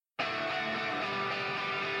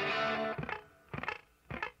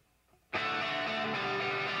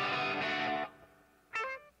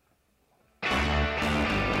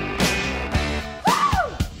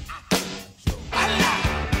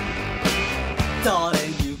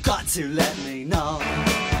to let me know.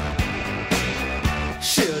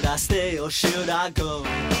 Should I stay or should I go?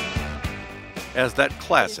 As that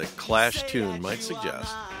classic Clash tune might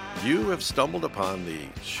suggest, you have stumbled upon the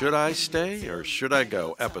Should I Stay or Should I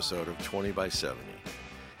Go episode of 20 by 70.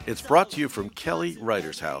 It's brought to you from Kelly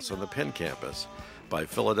Writer's House on the Penn campus by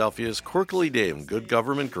Philadelphia's quirkily named good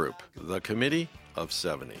government group, the Committee of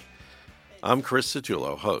 70. I'm Chris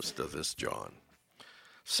Satullo, host of this John.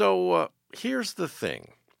 So here's the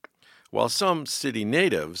thing. While some city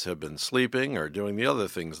natives have been sleeping or doing the other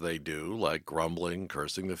things they do, like grumbling,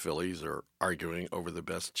 cursing the Phillies, or arguing over the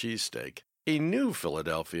best cheesesteak, a new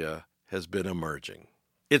Philadelphia has been emerging.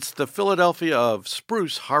 It's the Philadelphia of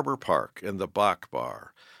Spruce Harbor Park and the Bach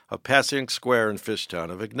Bar, of Passaic Square and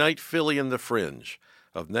Fishtown, of Ignite Philly and the Fringe,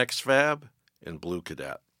 of Next Fab and Blue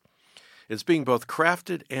Cadet. It's being both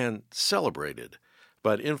crafted and celebrated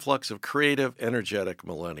by an influx of creative, energetic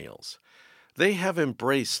millennials. They have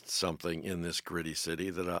embraced something in this gritty city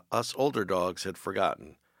that us older dogs had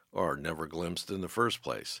forgotten or never glimpsed in the first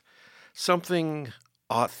place. Something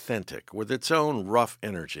authentic with its own rough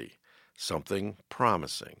energy. Something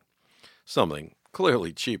promising. Something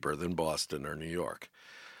clearly cheaper than Boston or New York.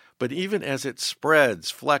 But even as it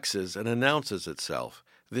spreads, flexes, and announces itself,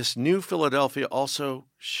 this new Philadelphia also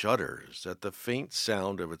shudders at the faint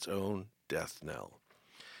sound of its own death knell.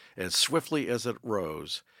 As swiftly as it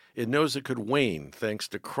rose, it knows it could wane thanks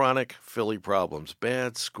to chronic Philly problems,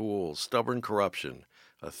 bad schools, stubborn corruption,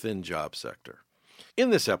 a thin job sector. In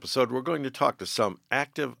this episode, we're going to talk to some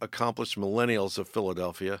active, accomplished millennials of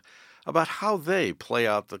Philadelphia about how they play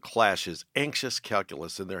out the Clash's anxious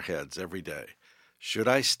calculus in their heads every day. Should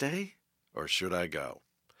I stay or should I go?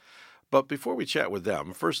 But before we chat with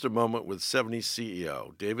them, first a moment with 70's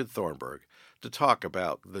CEO, David Thornburg, to talk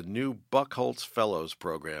about the new Buchholz Fellows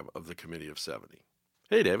program of the Committee of 70.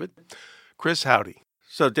 Hey, David. Chris, howdy.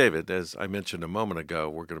 So, David, as I mentioned a moment ago,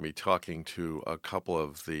 we're going to be talking to a couple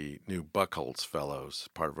of the new Buchholz Fellows,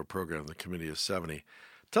 part of a program of the Committee of 70.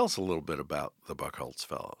 Tell us a little bit about the Buchholz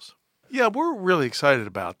Fellows. Yeah, we're really excited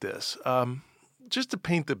about this. Just to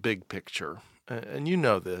paint the big picture, and you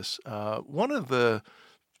know this, one of the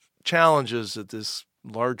challenges that this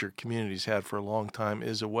larger community's had for a long time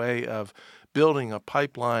is a way of building a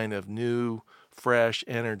pipeline of new, fresh,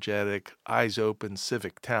 energetic, eyes-open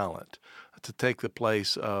civic talent to take the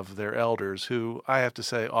place of their elders who, I have to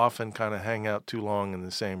say, often kind of hang out too long in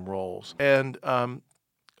the same roles. And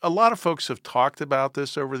a lot of folks have talked about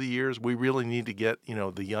this over the years. We really need to get,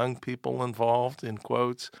 the young people involved, in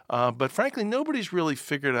quotes. But frankly, nobody's really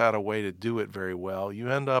figured out a way to do it very well. You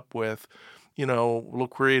end up with, we'll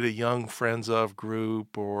create a young friends of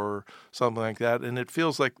group or something like that. And it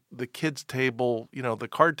feels like the kids' table, the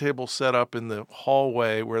card table set up in the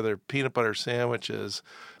hallway where there are peanut butter sandwiches.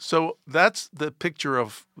 So that's the picture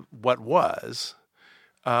of what was.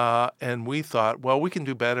 And we thought, well, we can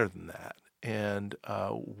do better than that. And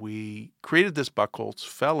we created this Buchholz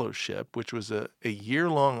Fellowship, which was a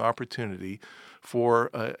year-long opportunity for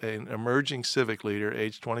an emerging civic leader,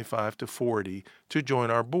 aged 25 to 40, to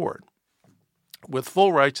join our board with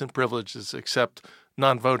full rights and privileges, except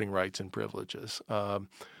non-voting rights and privileges,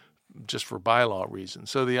 just for bylaw reasons.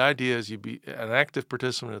 So the idea is you be an active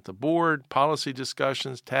participant at the board, policy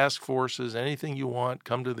discussions, task forces, anything you want,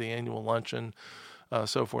 come to the annual luncheon,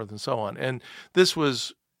 so forth and so on. And this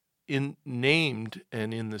was named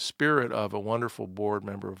and in the spirit of a wonderful board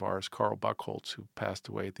member of ours, Carl Buchholz, who passed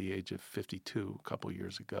away at the age of 52 a couple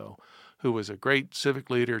years ago, who was a great civic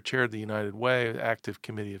leader, chaired the United Way, active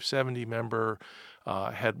Committee of 70 member,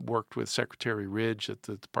 had worked with Secretary Ridge at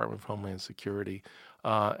the Department of Homeland Security.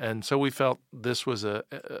 And so we felt this was a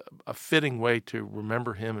fitting way to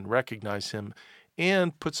remember him and recognize him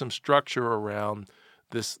and put some structure around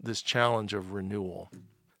this challenge of renewal.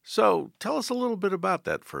 So tell us a little bit about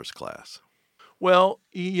that first class. Well,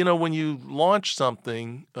 when you launch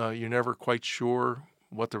something, you're never quite sure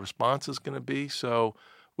what the response is going to be. So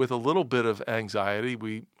with a little bit of anxiety,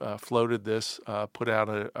 we floated this, put out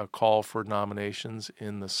a call for nominations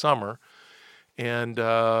in the summer. And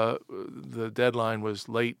the deadline was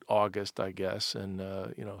late August, I guess. And,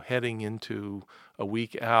 heading into a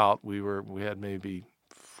week out, we had maybe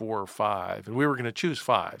 4 or 5, and we were going to choose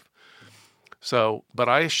 5. So, but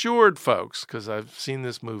I assured folks, because I've seen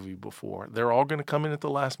this movie before, they're all going to come in at the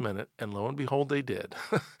last minute, and lo and behold, they did.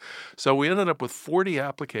 So we ended up with 40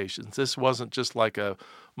 applications. This wasn't just like a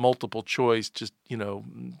multiple choice, just,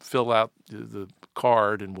 fill out the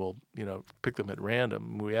card and we'll, pick them at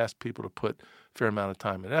random. We asked people to put a fair amount of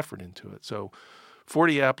time and effort into it. So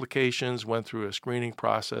 40 applications went through a screening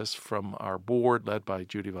process from our board led by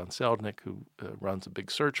Judy Von Seldnick, who runs a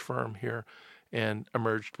big search firm here. and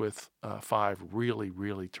emerged with 5 really,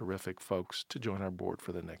 really terrific folks to join our board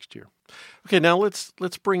for the next year. Okay, now let's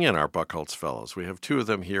bring in our Buckholz Fellows. We have 2 of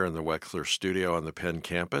them here in the Wexler studio on the Penn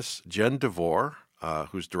campus. Jen DeVore,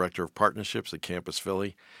 who's Director of Partnerships at Campus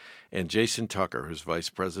Philly, and Jason Tucker, who's Vice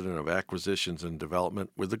President of Acquisitions and Development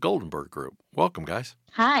with the Goldenberg Group. Welcome, guys.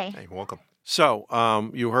 Hi. Hey, welcome. So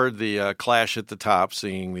you heard the Clash at the top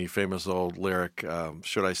singing the famous old lyric,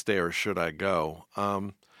 "Should I stay or should I go?"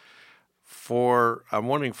 I'm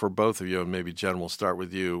wondering for both of you, and maybe Jen, we'll start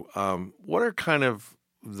with you. What are kind of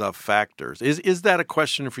the factors? Is that a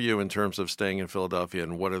question for you in terms of staying in Philadelphia,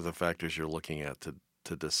 and what are the factors you're looking at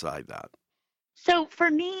to decide that? So for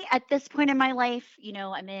me, at this point in my life,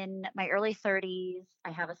 I'm in my early 30s. I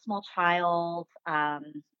have a small child.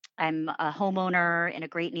 I'm a homeowner in a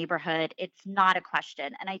great neighborhood. It's not a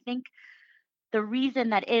question. And I think the reason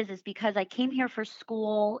that is because I came here for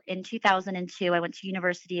school in 2002. I went to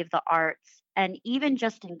University of the Arts. And even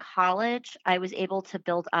just in college, I was able to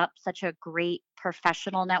build up such a great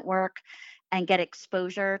professional network and get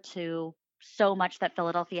exposure to so much that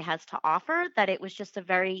Philadelphia has to offer that it was just a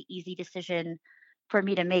very easy decision for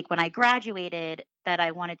me to make when I graduated that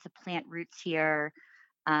I wanted to plant roots here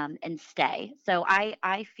and stay. So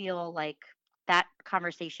I feel like that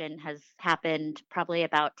conversation has happened probably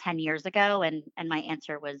about 10 years ago, and my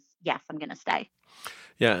answer was yes, I'm going to stay.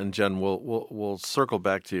 Yeah, and Jen, we'll circle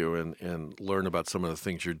back to you and learn about some of the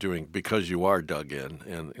things you're doing because you are dug in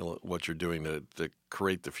and what you're doing to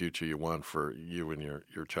create the future you want for you and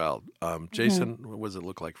your child. Jason, what does it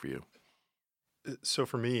look like for you? So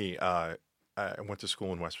for me, I went to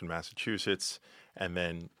school in Western Massachusetts and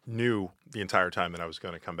then knew the entire time that I was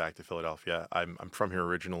going to come back to Philadelphia. I'm from here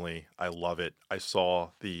originally. I love it. I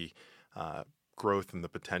saw the growth and the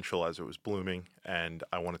potential as it was blooming, and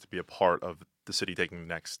I wanted to be a part of the city taking the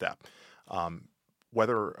next step.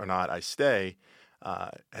 Whether or not I stay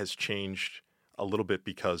has changed a little bit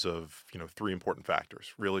because of 3 important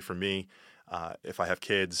factors. Really, for me, if I have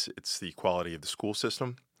kids, it's the quality of the school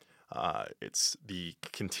system. It's the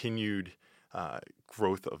continued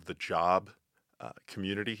growth of the job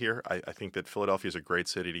community here. I think that Philadelphia is a great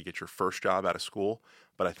city to get your first job out of school,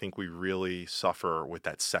 but I think we really suffer with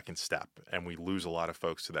that second step, and we lose a lot of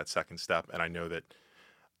folks to that second step. And I know that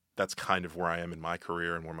that's kind of where I am in my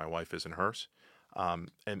career and where my wife is in hers.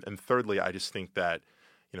 And thirdly, I just think that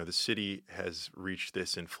the city has reached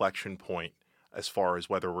this inflection point as far as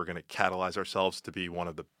whether we're going to catalyze ourselves to be one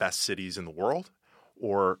of the best cities in the world,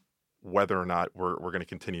 or whether or not we're going to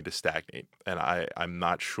continue to stagnate. And I'm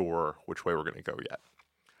not sure which way we're going to go yet.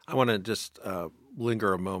 I want to just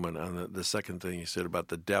linger a moment on the second thing you said about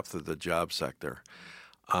the depth of the job sector.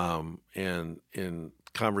 And in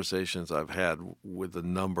conversations I've had with a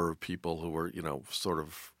number of people who were, sort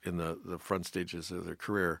of in the front stages of their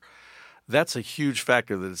career, that's a huge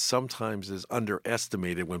factor that sometimes is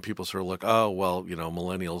underestimated when people sort of look, oh, well,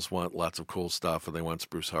 millennials want lots of cool stuff and they want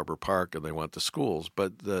Spruce Harbor Park and they want the schools.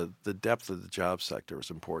 But the depth of the job sector is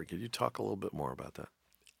important. Could you talk a little bit more about that?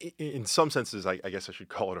 In some senses, I guess I should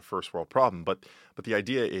call it a first world problem. But the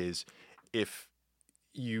idea is if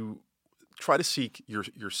you try to seek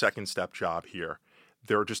your second step job here,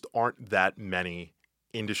 there just aren't that many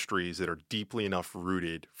industries that are deeply enough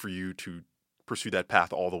rooted for you to pursue that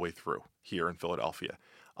path all the way through here in Philadelphia.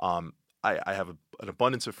 I have an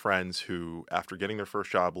abundance of friends who, after getting their first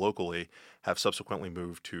job locally, have subsequently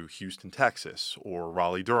moved to Houston, Texas, or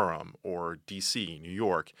Raleigh-Durham, or D.C., New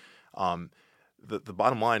York. The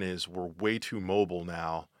bottom line is we're way too mobile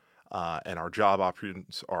now, and our job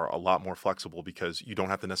opportunities are a lot more flexible because you don't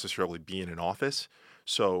have to necessarily be in an office.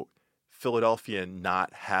 So Philadelphia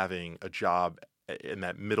not having a job in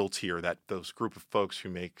that middle tier, those group of folks who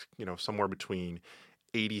make somewhere between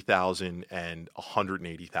 $80,000 and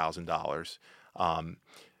 $180,000.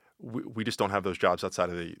 We just don't have those jobs outside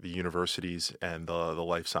of the universities and the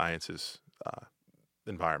life sciences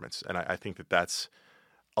environments, and I think that's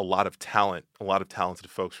a lot of talent. A lot of talented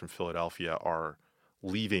folks from Philadelphia are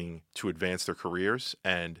leaving to advance their careers,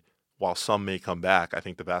 and while some may come back, I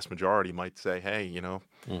think the vast majority might say, "Hey,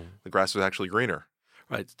 the grass is actually greener."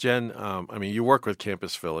 Right. Jen, you work with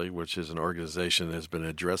Campus Philly, which is an organization that has been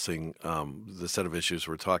addressing the set of issues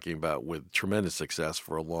we're talking about with tremendous success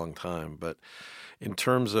for a long time. But in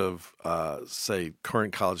terms of, say,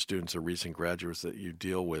 current college students or recent graduates that you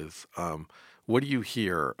deal with, what do you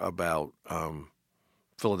hear about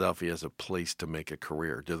Philadelphia as a place to make a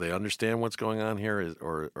career? Do they understand what's going on here,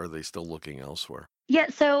 or are they still looking elsewhere? Yeah,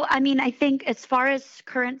 so I think as far as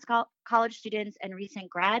current college students and recent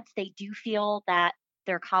grads, they do feel that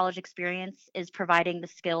their college experience is providing the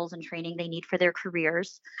skills and training they need for their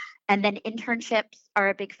careers. And then internships are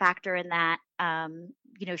a big factor in that.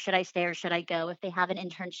 should I stay or should I go? If they have an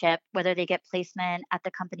internship, whether they get placement at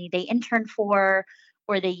the company they intern for,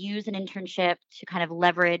 or they use an internship to kind of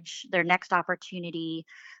leverage their next opportunity,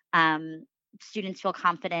 um, students feel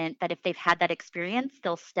confident that if they've had that experience,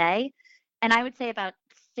 they'll stay. And I would say about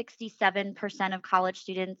 67% of college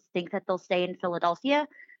students think that they'll stay in Philadelphia,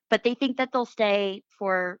 but they think that they'll stay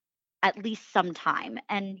for at least some time.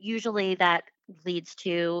 And usually that leads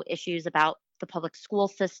to issues about the public school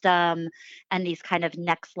system and these kind of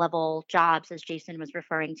next level jobs, as Jason was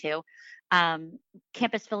referring to. Um,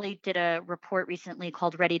 Campus Philly did a report recently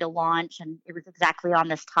called Ready to Launch, and it was exactly on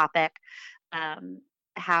this topic. Um,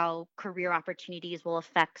 how career opportunities will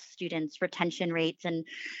affect students' retention rates. And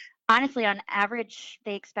honestly, on average,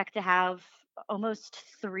 they expect to have almost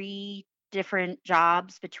three different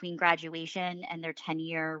jobs between graduation and their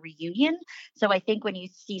 10-year reunion. So I think when you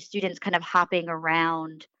see students kind of hopping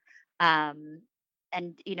around, um,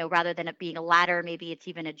 and rather than it being a ladder, maybe it's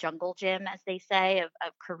even a jungle gym, as they say,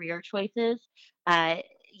 of career choices. Uh,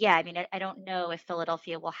 yeah, I mean, I don't know if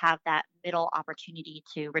Philadelphia will have that middle opportunity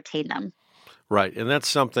to retain them. Right. And that's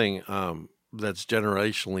something that's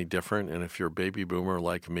generationally different. And if you're a baby boomer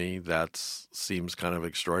like me, that seems kind of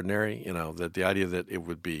extraordinary, that the idea that it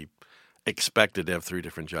would be expected to have three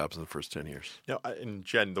different jobs in the first 10 years. And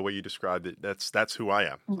Jen, the way you described it, that's who I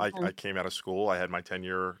am. Mm-hmm. I came out of school. I had my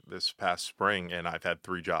 10-year this past spring, and I've had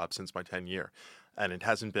 3 jobs since my 10-year. And it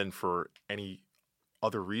hasn't been for any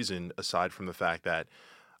other reason aside from the fact that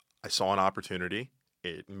I saw an opportunity.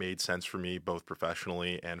 It made sense for me both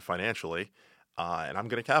professionally and financially, and I'm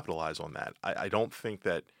going to capitalize on that. I don't think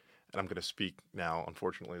that, and I'm going to speak now,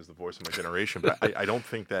 unfortunately, as the voice of my generation, but I don't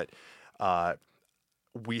think that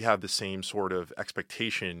we have the same sort of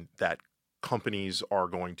expectation that companies are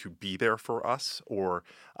going to be there for us, or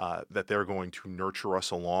that they're going to nurture us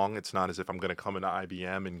along. It's not as if I'm going to come into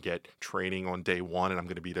IBM and get training on day one and I'm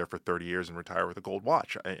going to be there for 30 years and retire with a gold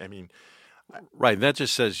watch. I mean, right. That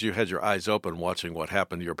just says you had your eyes open watching what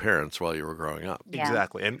happened to your parents while you were growing up. Yeah.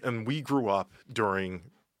 Exactly. And we grew up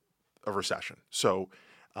during a recession. So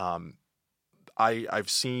I've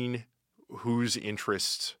seen whose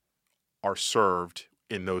interests are served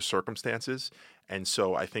in those circumstances. And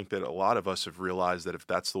so I think that a lot of us have realized that if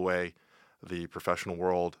that's the way the professional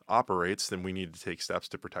world operates, then we need to take steps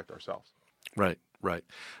to protect ourselves. Right, right.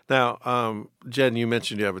 Now, Jen, you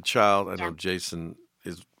mentioned you have a child. I know Yeah. Jason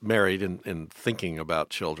is married and thinking about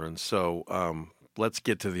children. So let's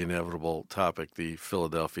get to the inevitable topic, the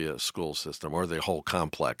Philadelphia school system, or the whole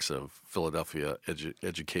complex of Philadelphia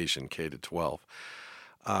education, K to 12.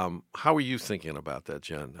 How are you thinking about that,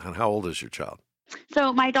 Jen? And how old is your child?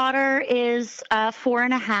 So my daughter is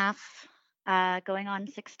 4.5, going on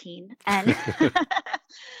 16, and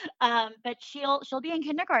but she'll be in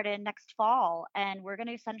kindergarten next fall, and we're going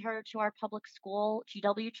to send her to our public school,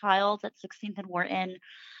 GW Childs at 16th and Wharton.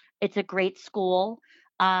 It's a great school,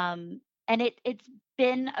 and it's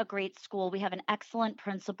been a great school. We have an excellent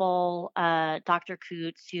principal, Dr.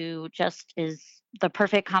 Coots, who just is the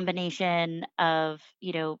perfect combination of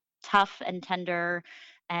tough and tender,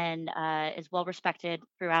 and is well respected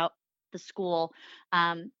throughout the school.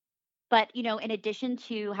 But in addition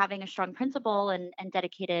to having a strong principal and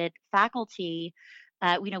dedicated faculty,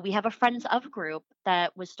 we have a Friends of group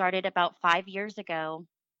that was started about 5 years ago,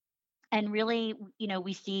 and really,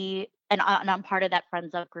 we see, and I'm part of that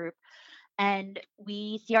Friends of group, and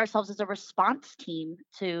we see ourselves as a response team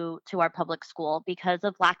to our public school because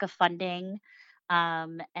of lack of funding,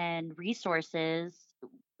 and resources.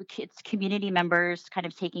 It's community members kind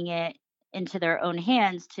of taking it into their own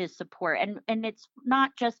hands to support. And it's not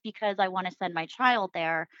just because I want to send my child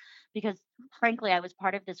there, because frankly, I was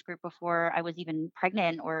part of this group before I was even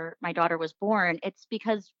pregnant or my daughter was born. It's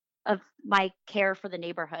because of my care for the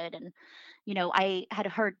neighborhood. And, I had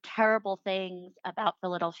heard terrible things about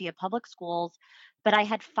Philadelphia public schools, but I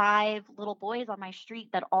had 5 little boys on my street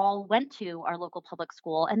that all went to our local public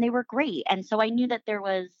school, and they were great. And so I knew that there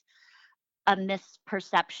was a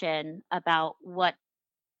misperception about what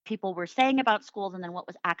people were saying about schools and then what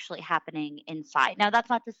was actually happening inside. Now, that's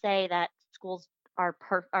not to say that schools are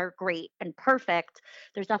great and perfect.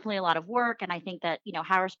 There's definitely a lot of work, and I think that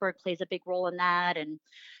Harrisburg plays a big role in that, and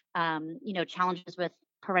challenges with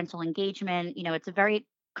parental engagement. It's a very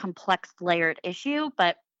complex, layered issue.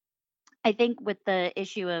 But I think with the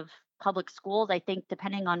issue of public schools, I think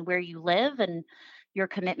depending on where you live and your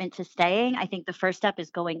commitment to staying, I think the first step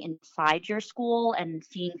is going inside your school and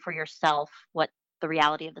seeing for yourself what the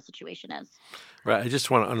reality of the situation is. Right. I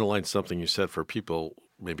just want to underline something you said for people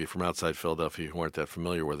maybe from outside Philadelphia who aren't that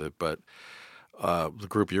familiar with it. But the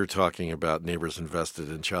group you're talking about, Neighbors Invested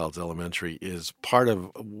in Child's Elementary, is part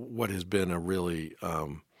of what has been a really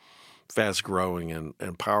fast-growing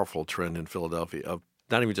and powerful trend in Philadelphia of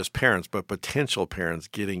not even just parents, but potential parents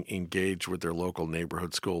getting engaged with their local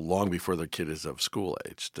neighborhood school long before their kid is of school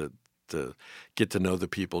age, to get to know the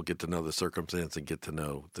people, get to know the circumstance, and get to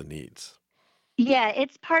know the needs. Yeah,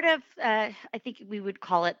 it's part of, I think we would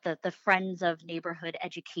call it the Friends of Neighborhood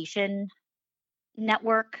Education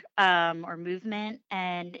network, or movement.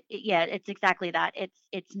 And yeah, it's exactly that.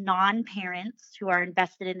 It's non-parents who are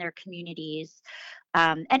invested in their communities.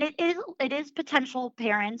 And it is potential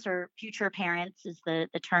parents or future parents is the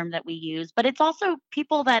term that we use, but it's also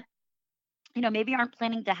people that maybe aren't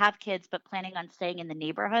planning to have kids, but planning on staying in the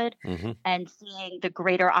neighborhood Mm-hmm. and seeing the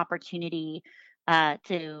greater opportunity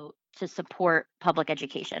to support public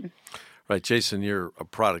education. Right, Jason, you're a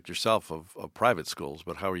product yourself of private schools,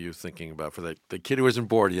 but how are you thinking about for the kid who isn't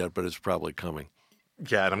bored yet, but is probably coming?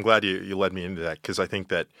 Yeah, and I'm glad you led me into that because I think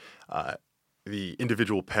that the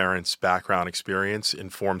individual parent's background experience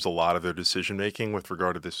informs a lot of their decision making with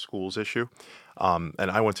regard to this schools issue. And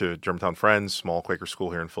I went to Germantown Friends, small Quaker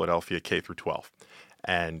school here in Philadelphia, K through 12,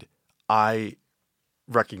 and I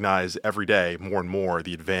recognize every day more and more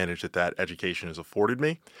the advantage that education has afforded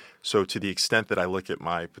me. So to the extent that I look at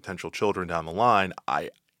my potential children down the line, I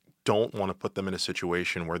don't want to put them in a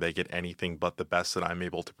situation where they get anything but the best that I'm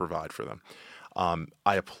able to provide for them.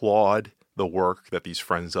 I applaud the work that these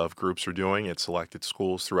Friends of groups are doing at selected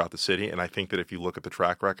schools throughout the city. And I think that if you look at the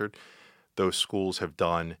track record, those schools have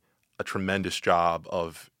done a tremendous job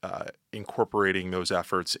of incorporating those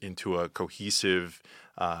efforts into a cohesive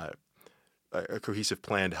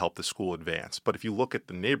plan to help the school advance. But if you look at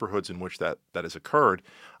the neighborhoods in which that has occurred,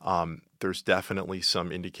 there's definitely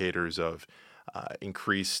some indicators of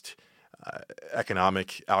increased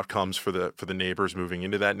economic outcomes for the neighbors moving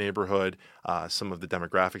into that neighborhood. Some of the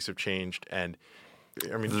demographics have changed, and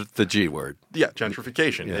I mean The G word. yeah,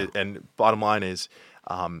 gentrification. Yeah. And bottom line is,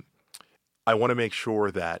 I want to make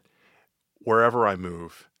sure that wherever I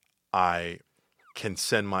move, I can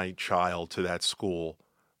send my child to that school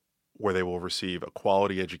where they will receive a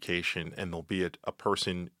quality education and they'll be a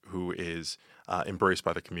person who is embraced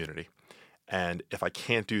by the community. And if I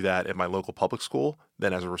can't do that at my local public school,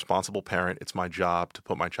 then as a responsible parent, it's my job to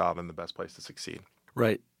put my child in the best place to succeed.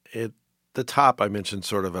 Right. At the top, I mentioned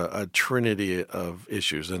sort of a trinity of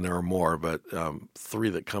issues, and there are more, but three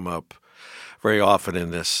that come up very often in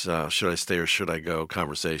this should I stay or should I go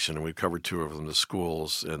conversation. And we've covered two of them, the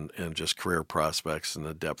schools and just career prospects and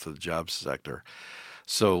the depth of the job sector.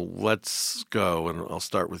 So let's go, and I'll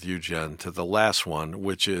start with you, Jen, to the last one,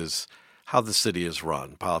 which is how the city is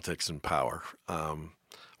run, politics and power.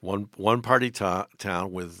 One-party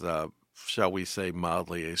town with, shall we say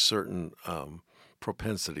mildly, a certain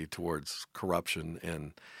propensity towards corruption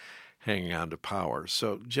and hanging on to power.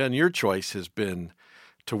 So, Jen, your choice has been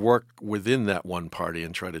to work within that one party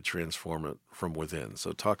and try to transform it from within.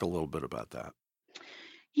 So talk a little bit about that.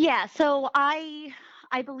 Yeah, so I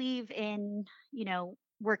believe in,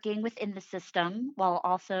 working within the system while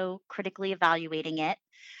also critically evaluating it.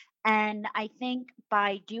 And I think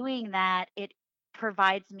by doing that, it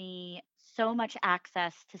provides me so much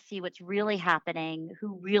access to see what's really happening,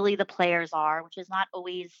 who really the players are, which is not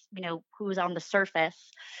always, who's on the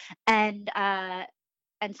surface, and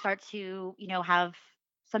start to, have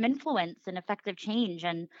some influence and effective change.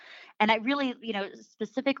 And I really,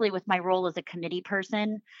 specifically with my role as a committee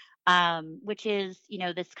person, which is,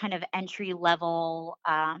 this kind of entry level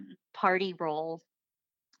party role,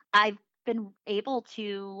 I've been able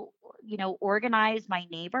to, organize my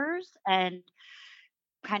neighbors and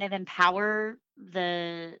kind of empower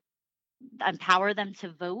them to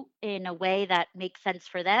vote in a way that makes sense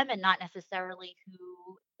for them and not necessarily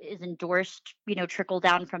who is endorsed, trickle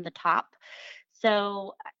down from the top.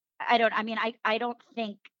 So I don't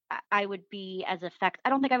think I would be I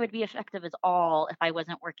don't think I would be effective as all if I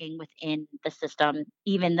wasn't working within the system,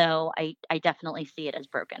 even though I definitely see it as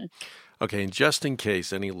broken. Okay, and just in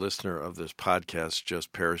case any listener of this podcast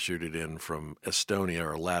just parachuted in from Estonia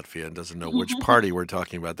or Latvia and doesn't know which party we're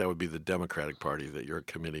talking about, that would be the Democratic Party that you're a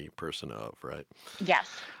committee person of, right? Yes.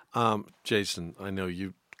 Jason, I know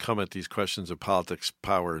you come at these questions of politics,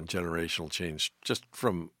 power, and generational change just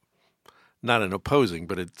from not an opposing,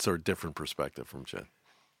 but it's sort of different perspective from Jen.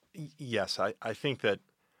 Yes, I think that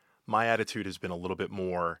my attitude has been a little bit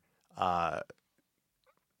more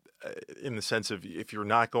in the sense of if you're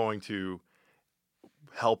not going to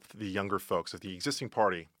help the younger folks, if the existing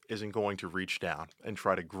party isn't going to reach down and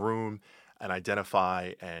try to groom and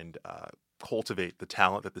identify and cultivate the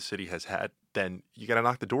talent that the city has had, then you got to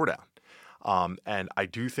knock the door down. And I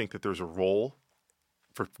do think that there's a role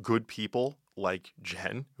for good people like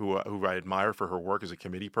Jen, who I admire for her work as a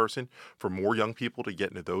committee person, for more young people to get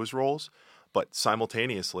into those roles. But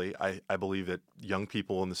simultaneously, I believe that young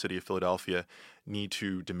people in the city of Philadelphia need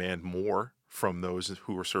to demand more from those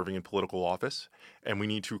who are serving in political office, and we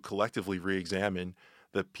need to collectively re-examine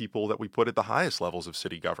the people that we put at the highest levels of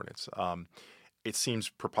city governance. It seems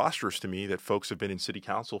preposterous to me that folks have been in city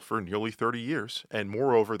council for nearly 30 years, and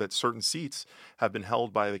moreover, that certain seats have been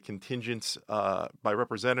held by the contingents, by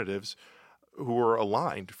representatives who are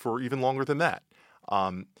aligned for even longer than that.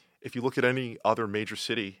 If you look at any other major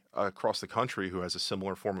city across the country who has a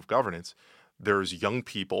similar form of governance, there's young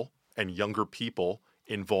people and younger people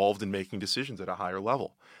involved in making decisions at a higher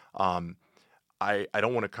level. I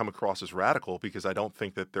don't want to come across as radical because I don't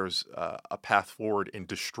think that there's a path forward in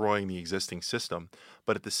destroying the existing system.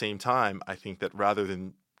 But at the same time, I think that rather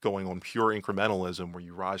than going on pure incrementalism where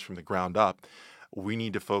you rise from the ground up, we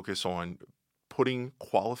need to focus on putting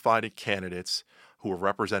qualified candidates who are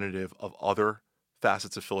representative of other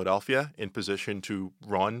facets of Philadelphia in position to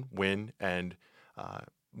run, win, and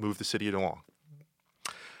move the city along.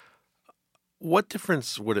 What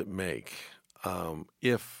difference would it make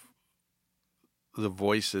if the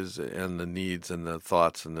voices and the needs and the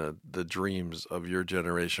thoughts and the dreams of your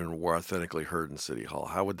generation were authentically heard in City Hall?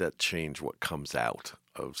 How would that change what comes out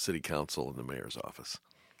of City Council and the mayor's office?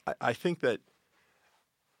 I think that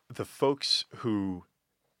the folks who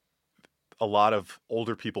a lot of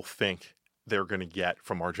older people think they're going to get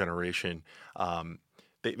from our generation,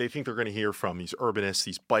 they think they're going to hear from these urbanists,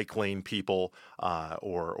 these bike lane people,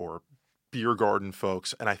 or beer garden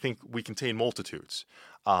folks, and I think we contain multitudes.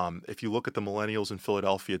 If you look at the millennials in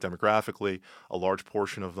Philadelphia demographically, a large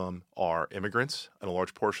portion of them are immigrants, and a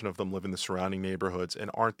large portion of them live in the surrounding neighborhoods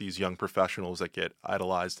and aren't these young professionals that get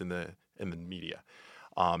idolized in the media.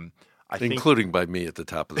 Including by me at the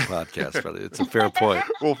top of the podcast, but it's a fair point.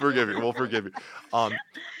 We'll forgive you.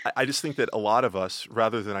 I just think that a lot of us,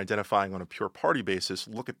 rather than identifying on a pure party basis,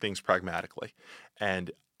 look at things pragmatically.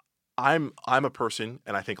 And I'm a person,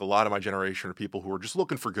 and I think a lot of my generation are people who are just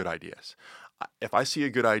looking for good ideas. If I see a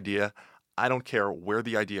good idea, I don't care where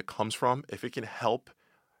the idea comes from. If it can help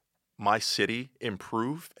my city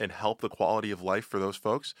improve and help the quality of life for those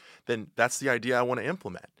folks, then that's the idea I want to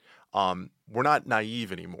implement. We're not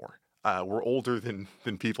naive anymore. We're older than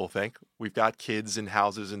people think. We've got kids and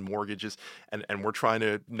houses and mortgages, and we're trying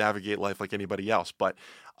to navigate life like anybody else. But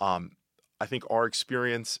I think our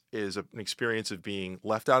experience is an experience of being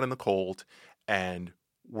left out in the cold, and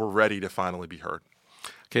we're ready to finally be heard.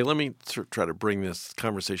 Okay, let me try to bring this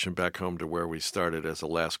conversation back home to where we started as a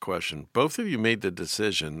last question. Both of you made the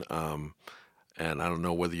decision, and I don't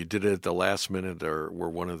know whether you did it at the last minute or were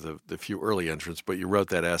one of the few early entrants, but you wrote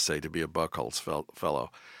that essay to be a Buchholz Fellow.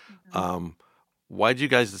 Mm-hmm. Why did you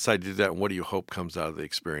guys decide to do that, and what do you hope comes out of the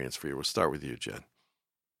experience for you? We'll start with you, Jen.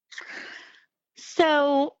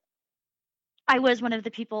 So I was one of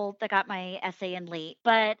the people that got my essay in late,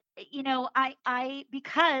 but I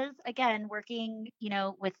because again, working,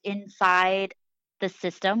 with inside the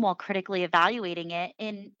system while critically evaluating it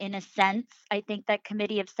in a sense, I think that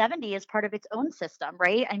Committee of 70 is part of its own system,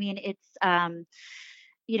 right? I mean, it's,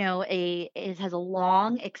 it has a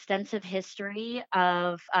long, extensive history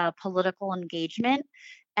of political engagement.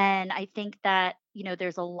 And I think that,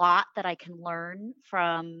 there's a lot that I can learn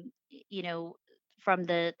from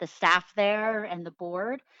the staff there and the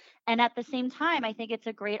board. And at the same time, I think it's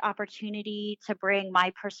a great opportunity to bring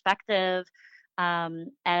my perspective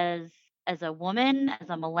as a woman, as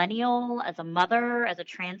a millennial, as a mother, as a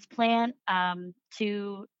transplant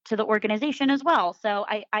to the organization as well. So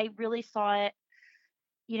I really saw it,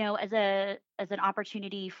 as an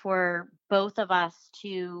opportunity for both of us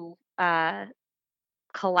to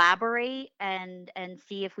collaborate and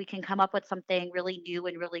see if we can come up with something really new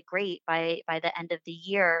and really great by the end of the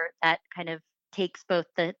year that kind of takes both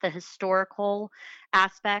the historical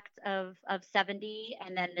aspect of 70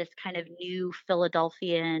 and then this kind of new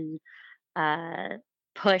Philadelphian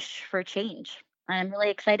push for change. I'm really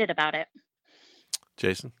excited about it.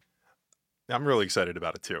 Jason? I'm really excited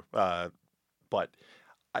about it too. But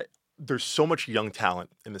there's so much young talent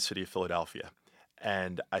in the city of Philadelphia.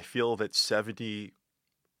 And I feel that 70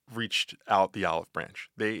 reached out the olive branch.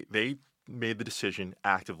 They made the decision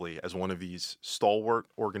actively as one of these stalwart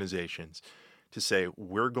organizations to say,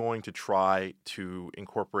 we're going to try to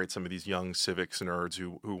incorporate some of these young civics nerds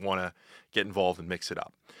who want to get involved and mix it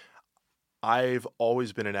up. I've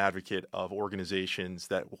always been an advocate of organizations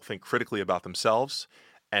that will think critically about themselves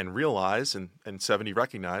and realize, and 70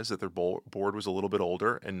 recognize that their board was a little bit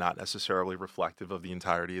older and not necessarily reflective of the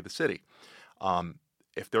entirety of the city.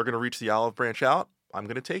 If they're going to reach the olive branch out, I'm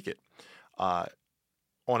going to take it.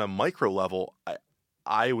 on a micro level,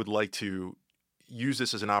 I would like to use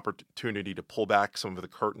this as an opportunity to pull back some of the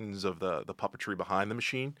curtains of the puppetry behind the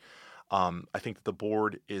machine. I think that the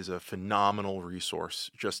board is a phenomenal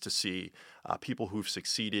resource just to see people who've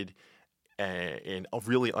succeeded and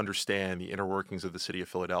really understand the inner workings of the city of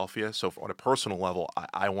Philadelphia. So on a personal level,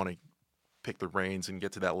 I want to pick the reins and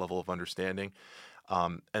get to that level of understanding.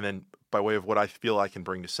 And then by way of what I feel I can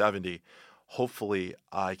bring to 70, hopefully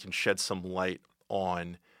I can shed some light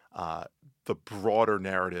on the broader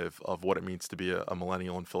narrative of what it means to be a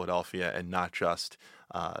millennial in Philadelphia, and not just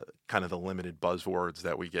kind of the limited buzzwords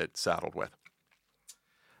that we get saddled with.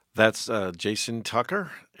 That's Jason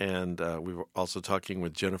Tucker, and we were also talking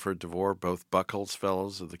with Jennifer DeVore, both Buckholz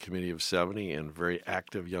Fellows of the Committee of 70 and very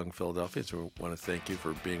active young Philadelphians. So we want to thank you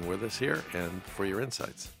for being with us here and for your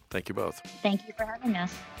insights. Thank you both. Thank you for having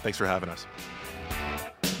us. Thanks for having us.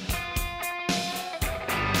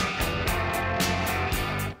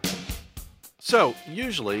 So,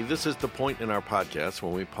 usually this is the point in our podcast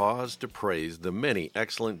when we pause to praise the many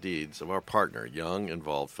excellent deeds of our partner, Young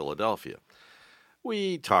Involved Philadelphia.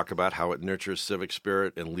 We talk about how it nurtures civic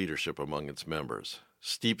spirit and leadership among its members,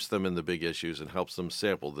 steeps them in the big issues, and helps them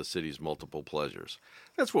sample the city's multiple pleasures.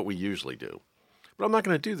 That's what we usually do. But I'm not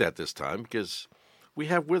going to do that this time because we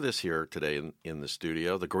have with us here today in the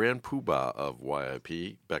studio the grand poobah of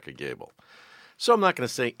YIP, Becca Gable. So I'm not going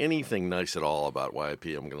to say anything nice at all about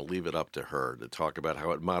YIP. I'm going to leave it up to her to talk about how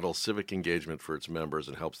it models civic engagement for its members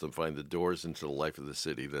and helps them find the doors into the life of the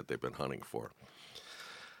city that they've been hunting for.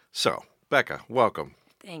 So, Becca, welcome.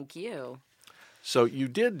 Thank you. So you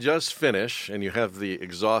did just finish, and you have the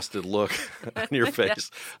exhausted look on your face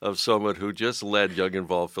of someone who just led Young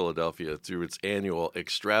Involved Philadelphia through its annual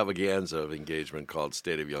extravaganza of engagement called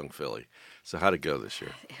State of Young Philly. So how'd it go this year?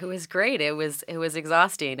 It was great. It was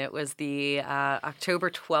exhausting. It was the October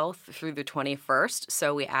 12th through the 21st.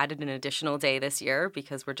 So we added an additional day this year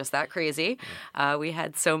because we're just that crazy. We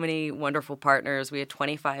had so many wonderful partners. We had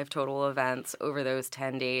 25 total events over those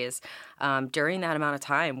 10 days. During that amount of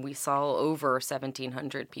time, we saw over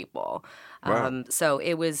 1,700 people. Wow. So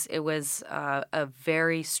it was a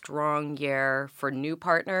very strong year for new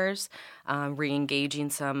partners, re-engaging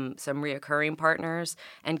some reoccurring partners,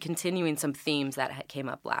 and continuing some themes that came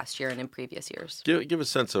up last year and in previous years. Give a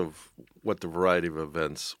sense of what the variety of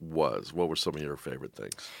events was. What were some of your favorite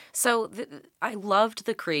things? So I loved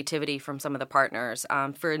the creativity from some of the partners.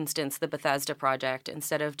 For instance, the Bethesda Project,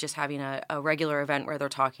 instead of just having a regular event where they're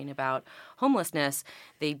talking about homelessness,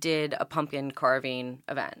 they did a pumpkin carving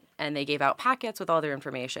event, and they gave out packets with all their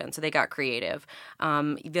information. So they got creative.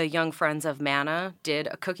 The Young Friends of Mana did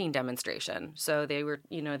a cooking demonstration. So they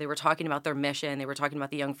were talking about their mission. They were talking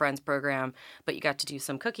about the Young Friends program, but you got to do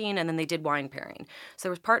some cooking, and then they did wine pairing. So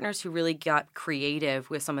there was partners who really got creative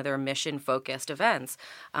with some of their mission-focused events.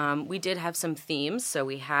 We did have some themes. So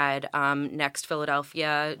we had Next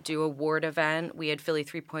Philadelphia do a ward event. We had Philly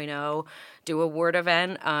 3.0 do a ward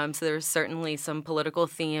event. So there was certainly some political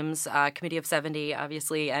themes. Committee of 70,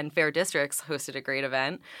 obviously, and Fair Districts hosted a great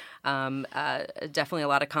event. Definitely a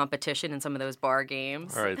lot of competition in some of those bar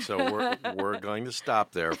games. All right, so we're going to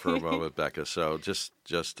stop there for a moment, Becca. So just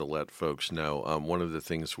to let folks know, one of the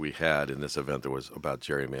things we had in this event that was about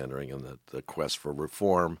gerrymandering and the quest for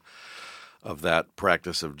reform of that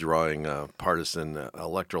practice of drawing partisan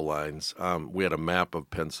electoral lines, we had a map of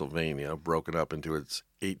Pennsylvania broken up into its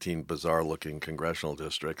 18 bizarre-looking congressional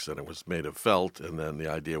districts, and it was made of felt, and then the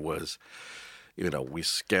idea was, we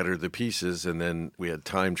scattered the pieces, and then we had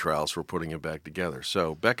time trials for putting it back together.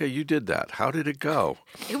 So, Becca, you did that. How did it go?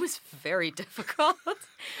 It was very difficult.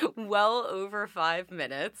 Well over 5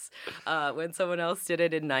 minutes. When someone else did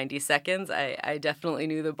it in 90 seconds, I definitely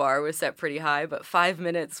knew the bar was set pretty high, but 5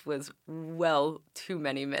 minutes was well too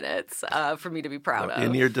many minutes for me to be proud of.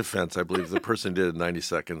 In your defense, I believe the person who did it in 90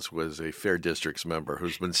 seconds was a Fair Districts member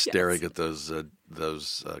who's been staring at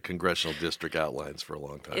those congressional district outlines for a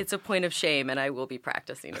long time. It's a point of shame, and I will be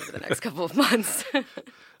practicing over the next couple of months.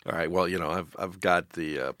 All right. Well, I've got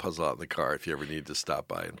the puzzle out in the car if you ever need to stop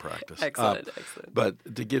by and practice. Excellent.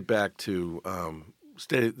 But to get back to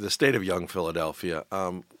the state of Young Philadelphia,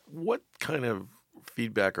 what kind of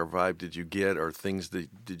feedback or vibe did you get, or things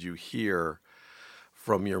did you hear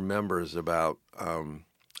from your members about?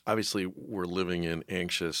 Obviously, we're living in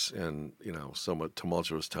anxious and somewhat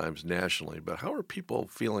tumultuous times nationally, but how are people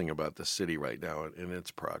feeling about the city right now and its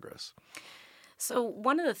progress? So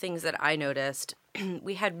one of the things that I noticed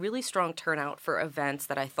we had really strong turnout for events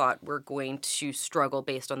that I thought were going to struggle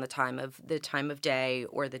based on the time of day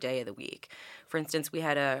or the day of the week. For instance, we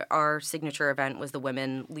had our signature event was the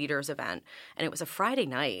Women Leaders event, and it was a Friday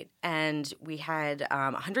night, and we had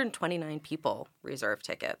 129 people reserve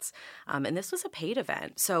tickets, and this was a paid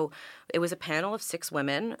event. So it was a panel of 6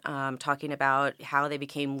 women talking about how they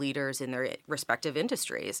became leaders in their respective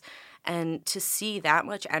industries. And to see that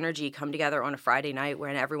much energy come together on a Friday night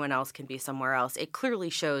when everyone else can be somewhere else, it clearly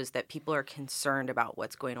shows that people are concerned about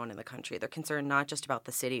what's going on in the country. They're concerned not just about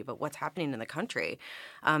the city, but what's happening in the country.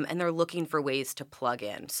 And they're looking for ways to plug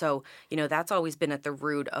in. So, that's always been at the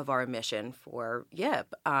root of our mission for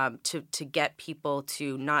YIP, to get people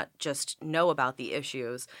to not just know about the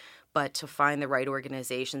issues, but to find the right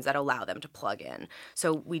organizations that allow them to plug in.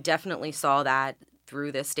 So we definitely saw that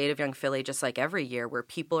through this State of Young Philly, just like every year, where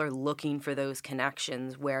people are looking for those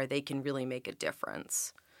connections where they can really make a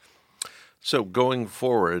difference. So going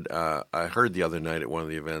forward, I heard the other night at one of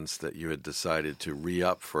the events that you had decided to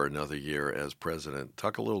re-up for another year as president.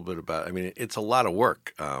 Talk a little bit about, it's a lot of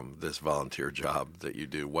work, this volunteer job that you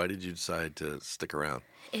do. Why did you decide to stick around?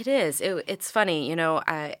 It is. It's funny,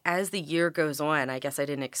 as the year goes on, I guess I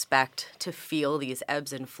didn't expect to feel these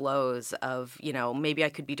ebbs and flows of, maybe I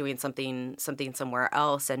could be doing something somewhere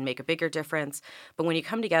else and make a bigger difference. But when you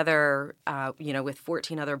come together, with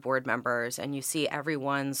 14 other board members and you see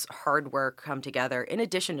everyone's hard work come together, in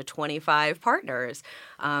addition to 25 partners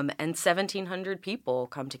and 1,700 people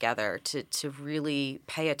come together to really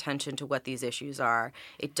pay attention to what these issues are,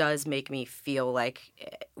 it does make me feel like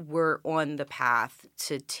we're on the path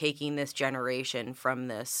to taking this generation from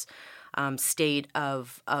this state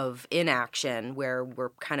of inaction where we're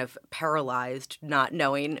kind of paralyzed, not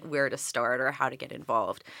knowing where to start or how to get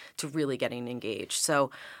involved, to really getting engaged.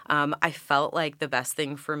 So I felt like the best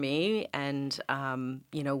thing for me and,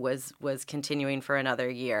 was continuing for another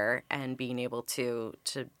year and being able to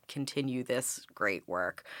continue this great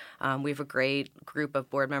work. We have a great group of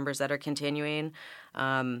board members that are continuing,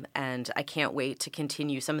 and I can't wait to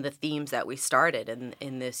continue some of the themes that we started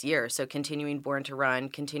in this year. So continuing Born to Run,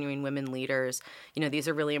 continuing Women Leaders, these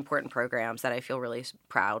are really important programs that I feel really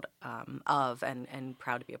proud of and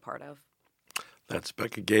proud to be a part of. That's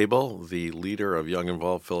Becca Gable, the leader of Young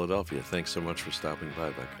Involved Philadelphia. Thanks so much for stopping by,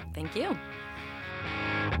 Becca. Thank you.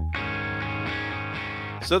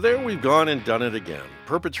 So there we've gone and done it again,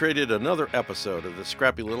 perpetrated another episode of the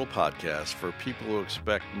Scrappy Little Podcast for people who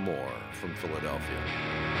expect more from Philadelphia.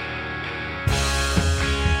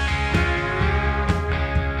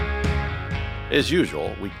 As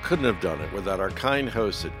usual, we couldn't have done it without our kind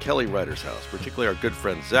hosts at Kelly Writer's House, particularly our good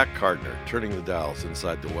friend Zach Gardner, turning the dials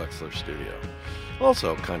inside the Wexler studio.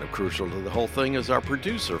 Also kind of crucial to the whole thing is our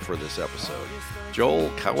producer for this episode,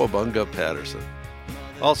 Joel Cowabunga Patterson.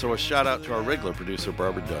 Also, a shout-out to our regular producer,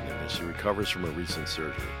 Barbara Dundon, as she recovers from a recent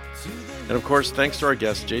surgery. And, of course, thanks to our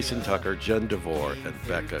guests, Jason Tucker, Jen DeVore, and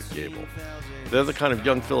Becca Gable. They're the kind of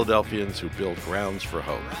young Philadelphians who build grounds for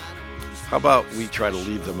hope. How about we try to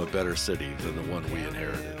leave them a better city than the one we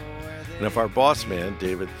inherited? And if our boss man,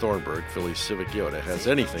 David Thornburg, Philly's Civic Yoda, has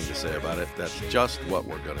anything to say about it, that's just what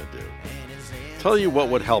we're going to do. Tell you what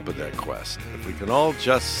would help in that quest. If we can all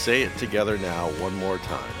just say it together now one more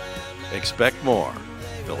time. Expect more,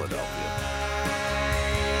 Philadelphia.